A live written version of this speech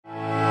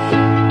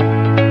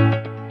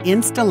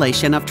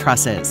Installation of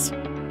trusses.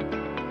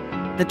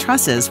 The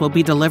trusses will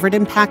be delivered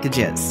in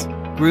packages,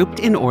 grouped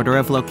in order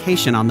of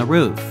location on the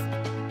roof.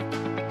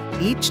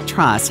 Each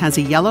truss has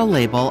a yellow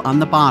label on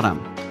the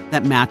bottom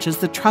that matches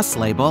the truss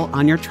label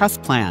on your truss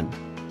plan.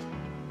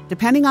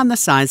 Depending on the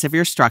size of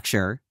your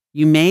structure,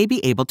 you may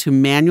be able to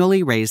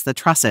manually raise the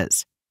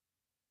trusses.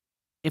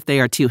 If they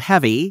are too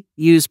heavy,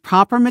 use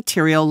proper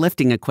material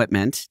lifting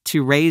equipment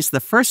to raise the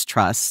first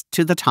truss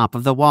to the top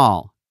of the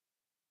wall.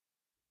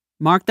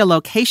 Mark the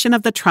location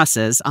of the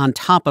trusses on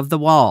top of the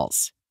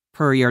walls,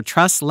 per your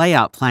truss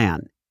layout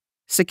plan.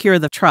 Secure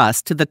the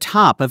truss to the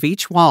top of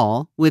each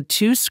wall with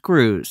 2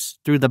 screws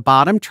through the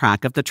bottom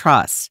track of the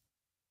truss.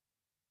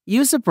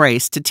 Use a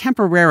brace to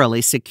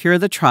temporarily secure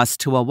the truss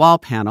to a wall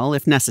panel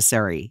if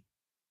necessary.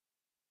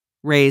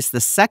 Raise the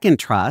second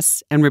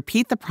truss and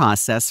repeat the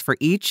process for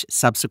each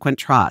subsequent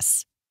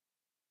truss.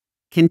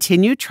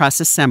 Continue truss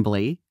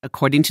assembly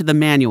according to the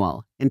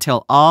manual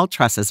until all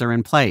trusses are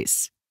in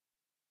place.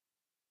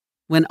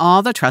 When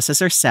all the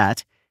trusses are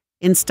set,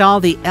 install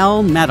the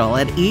L metal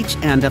at each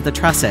end of the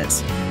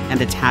trusses and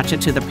attach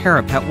it to the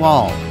parapet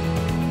wall.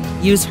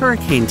 Use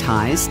hurricane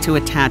ties to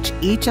attach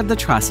each of the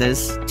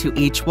trusses to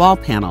each wall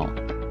panel.